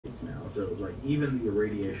So, like, even the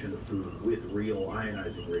irradiation of food with real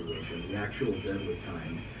ionizing radiation, the actual deadly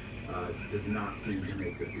kind, does not seem to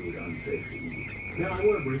make the food unsafe to eat. Now, I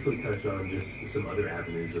want to briefly touch on just some other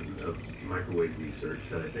avenues of microwave research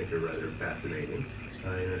that I think are rather fascinating,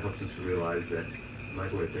 and it helps us to realize that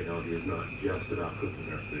microwave technology is not just about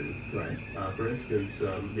cooking our food. Right. For instance,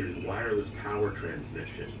 there's wireless power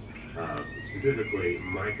transmission, specifically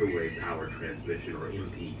microwave power transmission, or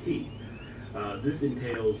MPT. This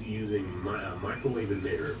entails using a microwave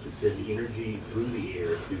emitter to send energy through the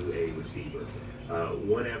air to a receiver.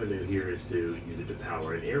 One avenue here is to use it to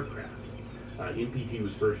power an aircraft. MPT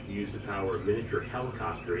was first used to power a miniature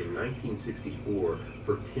helicopter in 1964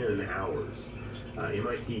 for 10 hours.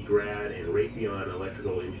 MIT grad and Raytheon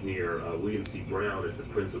electrical engineer William C. Brown is the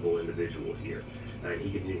principal individual here. And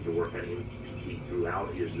he continued to work on MPT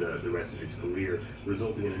throughout the rest of his career,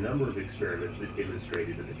 resulting in a number of experiments that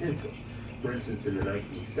demonstrated the potential. For instance, in the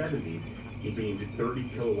 1970s, he beamed 30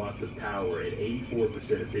 kilowatts of power at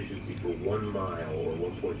 84% efficiency for 1 mile, or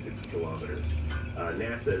 1.6 kilometers.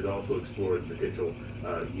 NASA has also explored the potential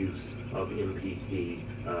use of MPT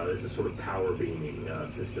as a sort of power beaming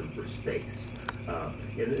system for space.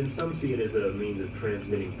 And some see it as a means of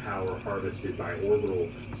transmitting power harvested by orbital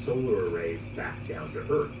solar arrays back down to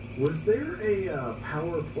Earth. Was there a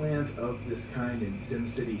power plant of this kind in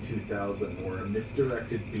SimCity 2000 where a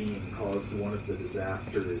misdirected beam caused one of the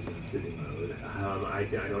disasters in city mode? I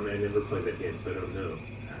never played that game, so I don't know.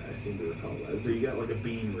 I seem to recall that. So you got like a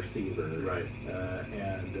beam receiver, right?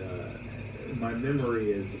 My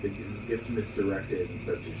memory is it gets misdirected and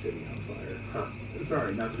sets your city on fire. Huh.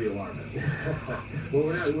 Sorry, not to be alarmist. Well,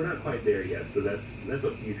 we're not quite there yet, so that's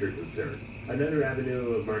a future concern. Another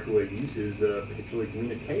avenue of microwave use is potentially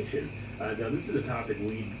communication. Now, this is a topic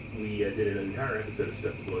we did an entire episode of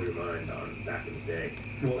Stuff to Blow Your Mind on back in the day.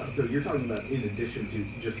 Well, so you're talking about in addition to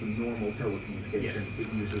just the normal telecommunications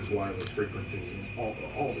that uses wireless frequency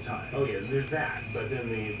all the time. Oh, yes, there's that. But then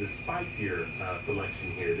the spicier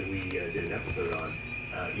selection here that we did an episode on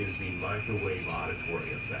is the microwave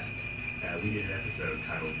auditory effect. We did an episode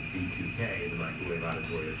titled V2K, the microwave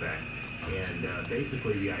auditory effect. And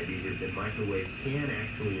basically the idea is that microwaves can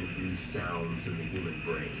actually induce sounds in the human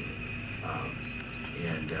brain.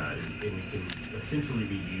 And it can essentially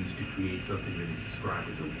be used to create something that is described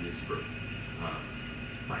as a whisper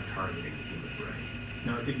by targeting the human brain.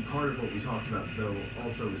 Now, I think part of what we talked about, though,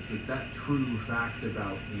 also is that true fact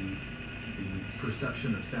about the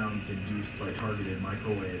perception of sounds induced by targeted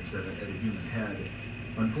microwaves at a human head,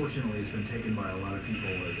 unfortunately, has been taken by a lot of people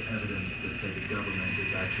as evidence that, say, the government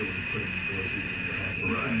is actually putting voices in your head.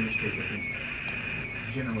 Right. In which case, I think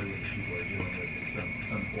generally what these people are dealing with is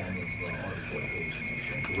some form of auditory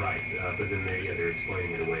hallucination. Right, but then they're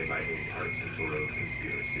explaining it away by being part of some sort of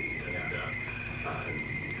conspiracy, and end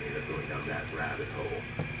up going down that rabbit hole.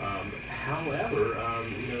 However,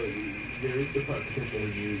 there is the potential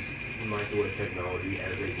to use microwave technology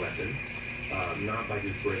as a weapon, not by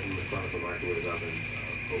just breaking the front of a microwave oven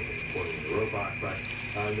open and pointing at the robot, but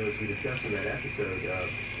as we discussed in that episode,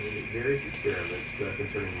 various experiments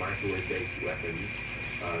concerning microwave-based weapons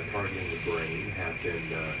targeting the brain have been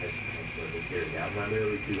carried out, not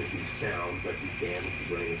merely to induce sound, but to damage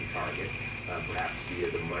the brain as a target, perhaps via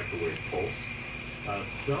the microwave pulse.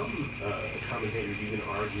 Some commentators even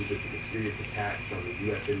argue that the mysterious attacks on the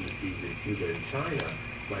U.S. embassies in Cuba and China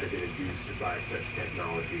might have been induced by such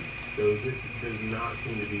technology, though this does not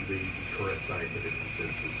seem to be the current scientific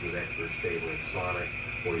consensus, with experts favoring sonic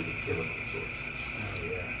or even chemical sources. Oh,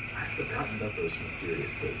 yeah. I've forgotten about those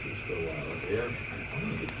mysterious cases for a while. Yeah. I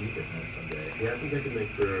want to get deep in that someday. Yeah, I think that could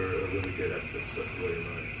make for a really good episode of Stuff to Blow Your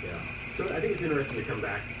Mind. Yeah. So I think it's interesting to come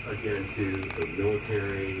back again to the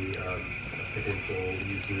military potential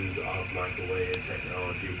uses of microwave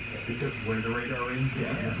technology, Because where the radar range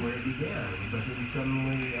yeah, began. that's where it began. But then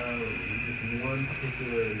suddenly, this one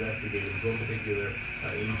particular investigator, one particular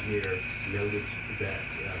engineer noticed that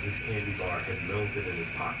his candy bar had melted in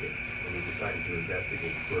his pocket, and he decided to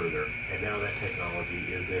investigate further. And now that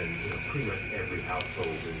technology is in pretty much every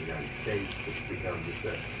household in the United States. It's become just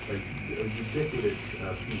a ubiquitous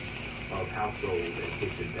piece of household and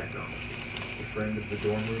kitchen technology. The friend of the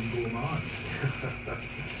dorm room gourmand.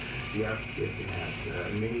 Yes, it has.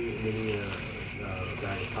 Many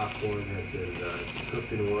bag of popcorn has been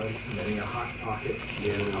cooked in one. Many a hot pocket.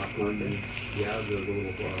 Yeah, the hot pocket. Yeah, the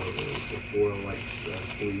little foil-like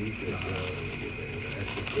sleeve with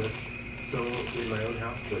extra crisp. So in my own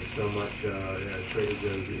house, like so much Trader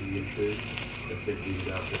Joe's Indian food that's been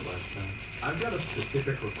eaten out at lunchtime. I've got a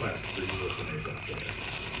specific request for you listeners out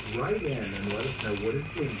there. Write in and let us know what is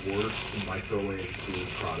the worst microwave food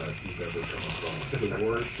product you've ever come across. The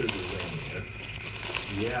worst or the zaniest.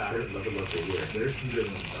 Yeah, I would love to hear. There's some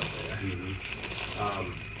good ones out there.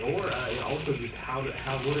 Or also just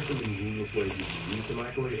what are some ingenious ways you can use the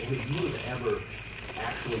microwave? And if you have ever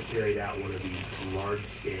actually carried out one of these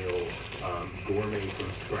large-scale gourmet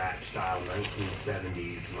from scratch style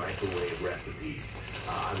 1970s microwave recipes,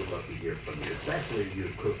 I would love to hear from you, especially if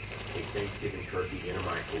you've cooked a Thanksgiving turkey in a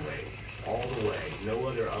microwave all the way, no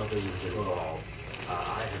other ovens involved.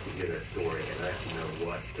 I have to hear that story, and I have to know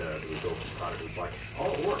what the resulting product was like.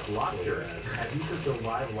 Oh, or lobster. Have you cooked a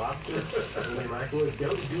live lobster in the microwave?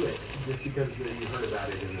 Don't do it just because you heard about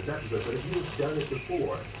it in this episode. But if you've done it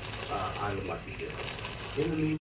before, I would like to hear it. In the meantime,